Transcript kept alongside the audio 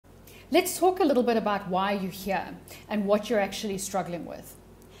Let's talk a little bit about why you're here and what you're actually struggling with.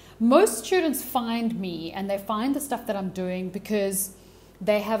 Most students find me and they find the stuff that I'm doing because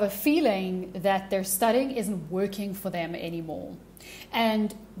they have a feeling that their studying isn't working for them anymore.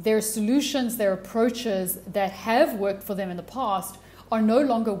 And their solutions, their approaches that have worked for them in the past are no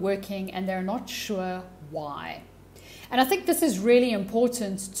longer working and they're not sure why. And I think this is really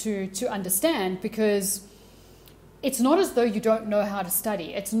important to understand, because it's not as though you don't know how to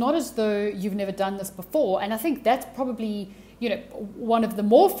study. It's not as though you've never done this before. And I think that's probably, one of the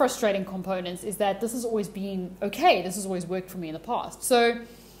more frustrating components is that this has always been okay. This has always worked for me in the past. So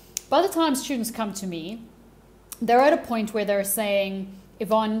by the time students come to me, they're at a point where they're saying,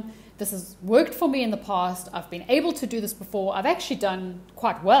 Yvonne, this has worked for me in the past. I've been able to do this before. I've actually done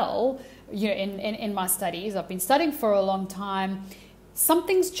quite well in my studies. I've been studying for a long time.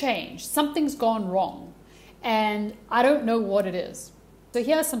 Something's changed. Something's gone wrong. And I don't know what it is. So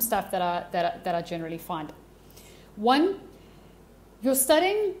here's some stuff that I generally find. One, your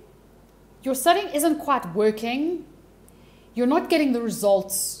studying isn't quite working. You're not getting the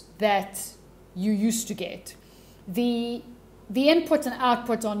results that you used to get. The input and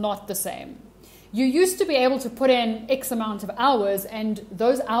output are not the same. You used to be able to put in X amount of hours and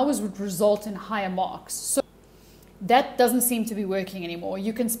those hours would result in higher marks. So that doesn't seem to be working anymore.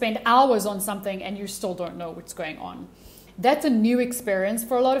 You can spend hours on something and you still don't know what's going on. That's a new experience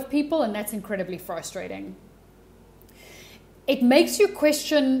for a lot of people, and that's incredibly frustrating. It makes you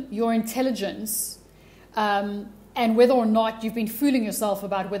question your intelligence and whether or not you've been fooling yourself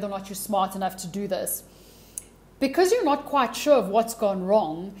about whether or not you're smart enough to do this. Because you're not quite sure of what's gone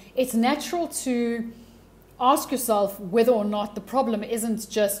wrong, it's natural to ask yourself whether or not the problem isn't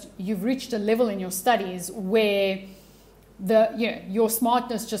just you've reached a level in your studies where your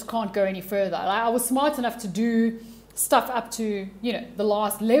smartness just can't go any further. Like, I was smart enough to do stuff up to the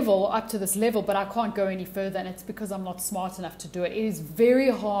last level, up to this level, but I can't go any further, and it's because I'm not smart enough to do it. It is very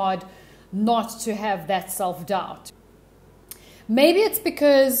hard not to have that self-doubt. Maybe it's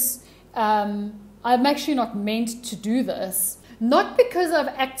because I'm actually not meant to do this. Not because I've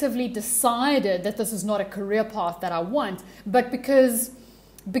actively decided that this is not a career path that I want, but because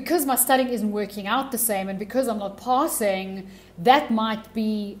my studying isn't working out the same, and because I'm not passing, that might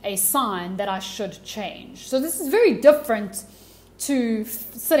be a sign that I should change. So this is very different to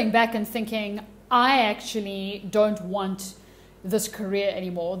sitting back and thinking, I actually don't want this career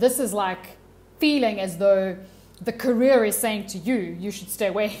anymore. This is like feeling as though the career is saying to you, you should stay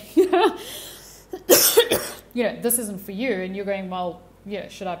away. This isn't for you, and you're going, well,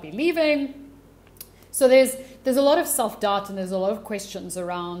 should I be leaving? So there's a lot of self-doubt and there's a lot of questions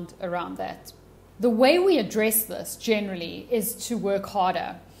around that. The way we address this generally is to work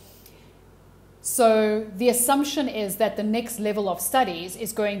harder. So the assumption is that the next level of studies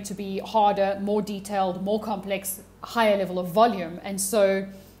is going to be harder, more detailed, more complex, higher level of volume, and so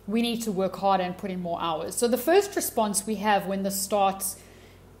we need to work harder and put in more hours. So the first response we have when this starts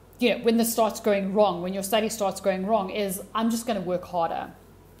going wrong, when your study starts going wrong, is I'm just going to work harder.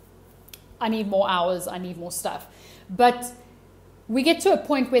 I need more hours, I need more stuff. But we get to a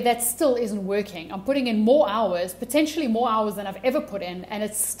point where that still isn't working. I'm putting in more hours, potentially more hours than I've ever put in, and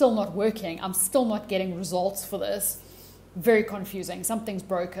it's still not working. I'm still not getting results for this. Very confusing. Something's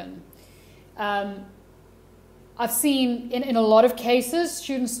broken. I've seen in a lot of cases,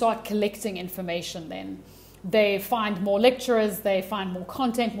 students start collecting information then. They find more lecturers, they find more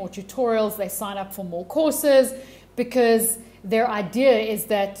content, more tutorials, they sign up for more courses, because their idea is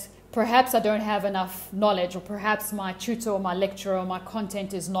that perhaps I don't have enough knowledge, or perhaps my tutor or my lecturer or my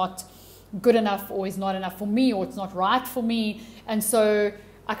content is not good enough, or is not enough for me, or it's not right for me. And so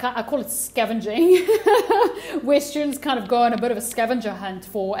I call it scavenging, where students kind of go on a bit of a scavenger hunt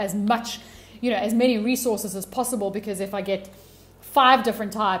for as much, as many resources as possible, because if I get 5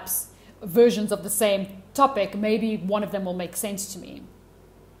 different versions of the same topic, maybe one of them will make sense to me.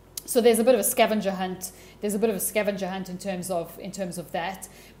 So there's a bit of a scavenger hunt. There's a bit of a scavenger hunt in terms of that,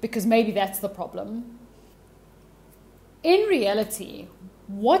 because maybe that's the problem. In reality,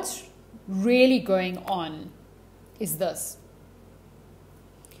 what's really going on is this.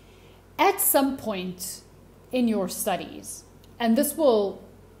 At some point in your studies, and this will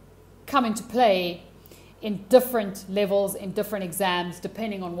come into play in different levels, in different exams,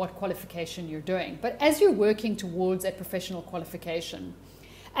 depending on what qualification you're doing. But as you're working towards a professional qualification,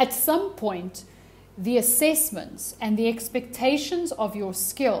 at some point, the assessments and the expectations of your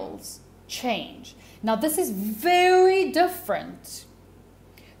skills change. Now, this is very different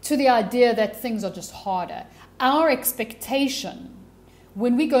to the idea that things are just harder. Our expectation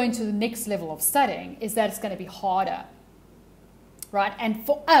when we go into the next level of studying is that it's going to be harder, right? And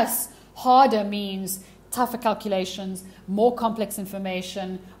for us, Harder means tougher calculations, more complex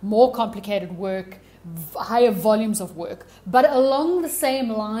information, more complicated work, higher volumes of work, but along the same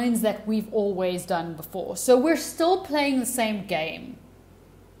lines that we've always done before. So we're still playing the same game,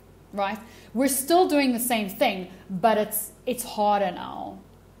 right? We're still doing the same thing, but it's harder now.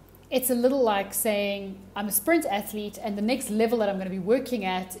 It's a little like saying, I'm a sprint athlete, and the next level that I'm going to be working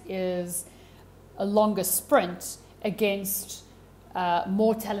at is a longer sprint against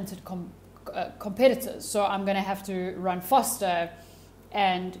more talented competitors. So I'm going to have to run faster,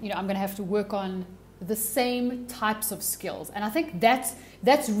 and I'm going to have to work on the same types of skills. And I think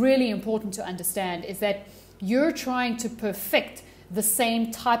that's really important to understand, is that you're trying to perfect the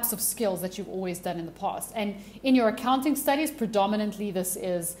same types of skills that you've always done in the past. And in your accounting studies, predominantly this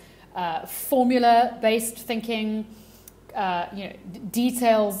is formula-based thinking,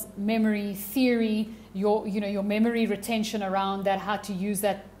 details, memory, theory, your memory retention around that, how to use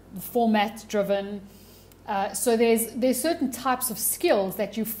that, format-driven. So there's certain types of skills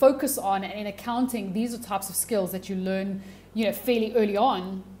that you focus on, and in accounting, these are types of skills that you learn, fairly early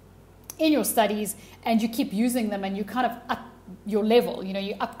on in your studies, and you keep using them, and you kind of up your level.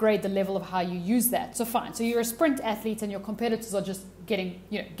 You upgrade the level of how you use that. So fine. So you're a sprint athlete, and your competitors are just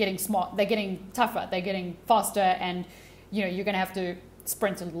getting smart. They're getting tougher. They're getting faster, and you're going to have to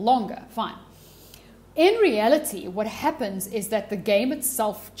sprint a little longer. Fine. In reality, what happens is that the game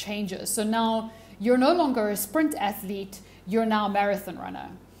itself changes. So now you're no longer a sprint athlete, you're now a marathon runner.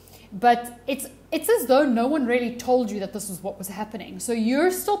 But it's as though no one really told you that this was what was happening. So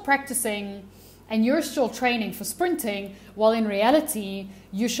you're still practicing and you're still training for sprinting, while in reality,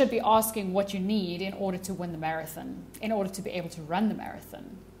 you should be asking what you need in order to win the marathon, in order to be able to run the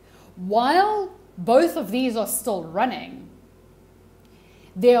marathon. While both of these are still running,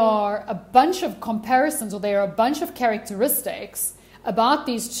 there are a bunch of comparisons, or there are a bunch of characteristics about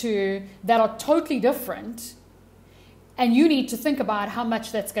these two that are totally different, and you need to think about how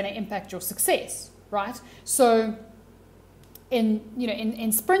much that's going to impact your success, right? So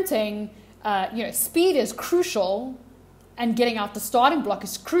in sprinting, speed is crucial, and getting out the starting block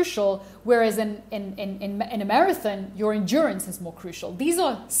is crucial, whereas in a marathon, your endurance is more crucial. These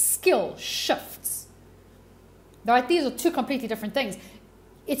are skill shifts, right? These are two completely different things.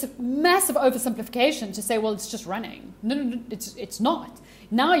 It's a massive oversimplification to say, well, it's just running. No, it's not.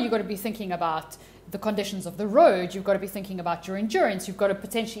 Now you've got to be thinking about the conditions of the road. You've got to be thinking about your endurance. You've got to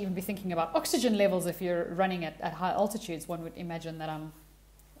potentially even be thinking about oxygen levels if you're running at high altitudes. One would imagine that I'm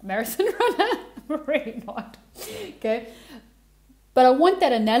a marathon runner. I'm really not. Okay. But I want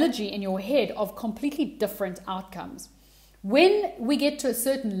that analogy in your head of completely different outcomes. When we get to a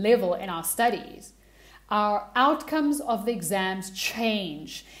certain level in our studies, our outcomes of the exams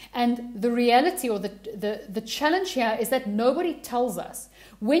change. And the reality, or the challenge here, is that nobody tells us.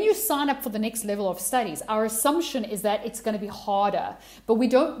 When you sign up for the next level of studies, our assumption is that it's going to be harder, but we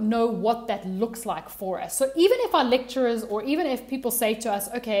don't know what that looks like for us. So even if our lecturers, or even if people say to us,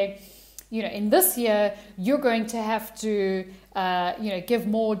 okay, in this year, you're going to have to, give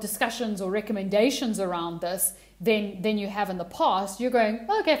more discussions or recommendations around this than you have in the past, you're going,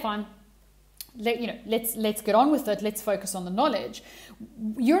 okay, fine. Let's get on with it. Let's focus on the knowledge.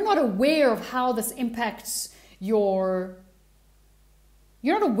 You're not aware of how this impacts you're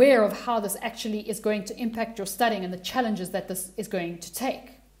not aware of how this actually is going to impact your studying and the challenges that this is going to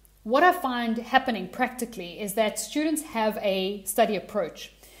take. What I find happening practically is that students have a study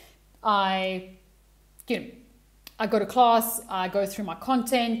approach. I go to class, I go through my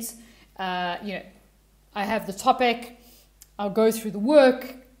content, I have the topic, I'll go through the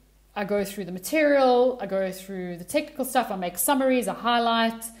work, I go through the material, I go through the technical stuff, I make summaries, I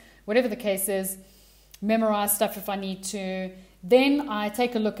highlight, whatever the case is, memorize stuff if I need to. Then I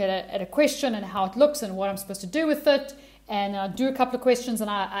take a look at a question and how it looks and what I'm supposed to do with it, and I do a couple of questions, and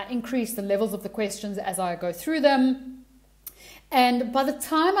I increase the levels of the questions as I go through them. And by the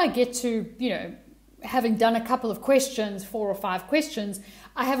time I get to, having done a couple of questions, 4 or 5 questions,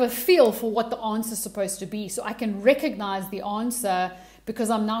 I have a feel for what the answer is supposed to be, so I can recognize the answer because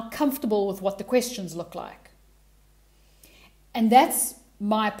I'm now comfortable with what the questions look like. And that's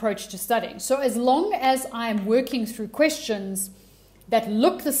my approach to studying. So as long as I'm working through questions that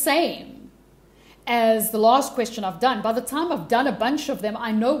look the same as the last question I've done, by the time I've done a bunch of them,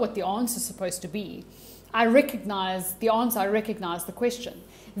 I know what the answer is supposed to be. I recognize the answer, I recognize the question.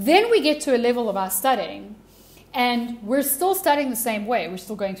 Then we get to a level of our studying, and we're still studying the same way. We're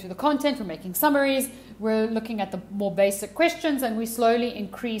still going through the content, we're making summaries, we're looking at the more basic questions, and we slowly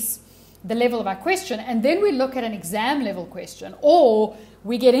increase the level of our question. And then we look at an exam level question, or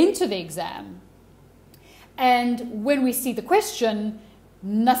we get into the exam. And when we see the question,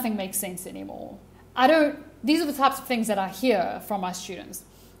 nothing makes sense anymore. These are the types of things that I hear from my students.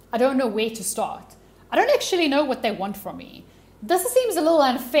 I don't know where to start. I don't actually know what they want from me. This seems a little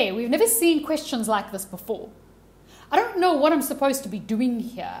unfair. We've never seen questions like this before. I don't know what I'm supposed to be doing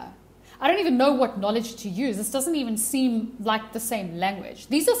here. I don't even know what knowledge to use. This doesn't even seem like the same language.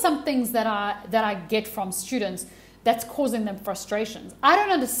 These are some things that I get from students that's causing them frustrations. I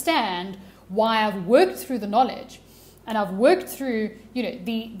don't understand why I've worked through the knowledge and I've worked through,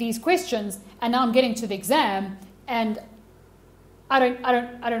 these questions, and now I'm getting to the exam and I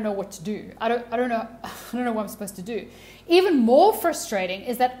don't know what to do. I don't know what I'm supposed to do. Even more frustrating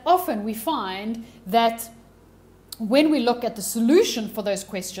is that often we find that when we look at the solution for those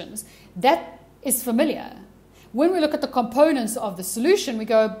questions, that is familiar. When we look at the components of the solution, we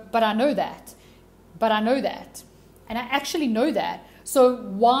go, but I know that. And I actually know that. So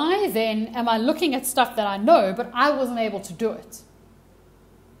why then am I looking at stuff that I know, but I wasn't able to do it?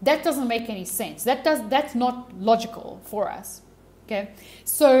 That doesn't make any sense. That's not logical for us. Okay?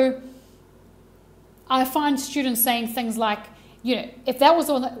 So I find students saying things like, if that was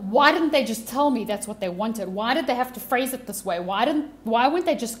why didn't they just tell me that's what they wanted? Why did they have to phrase it this way? Why weren't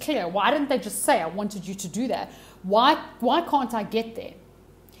they just clear? Why didn't they just say, I wanted you to do that? Why can't I get there?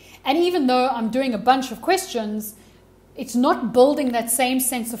 And even though I'm doing a bunch of questions, it's not building that same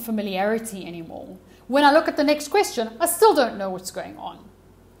sense of familiarity anymore. When I look at the next question, I still don't know what's going on.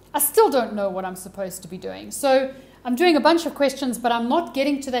 I still don't know what I'm supposed to be doing. So I'm doing a bunch of questions, but I'm not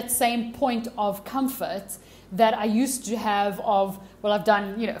getting to that same point of comfort that I used to have of, well, I've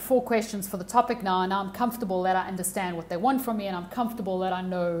done 4 questions for the topic now, and now I'm comfortable that I understand what they want from me, and I'm comfortable that I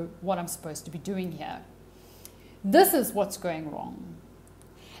know what I'm supposed to be doing here. This is what's going wrong.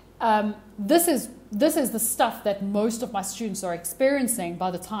 This is the stuff that most of my students are experiencing by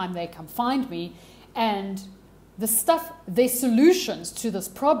the time they come find me, and their solutions to this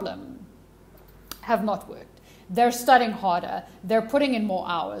problem have not worked. They're studying harder, they're putting in more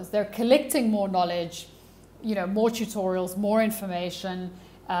hours, they're collecting more knowledge, more tutorials, more information,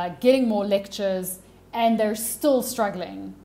 getting more lectures, and they're still struggling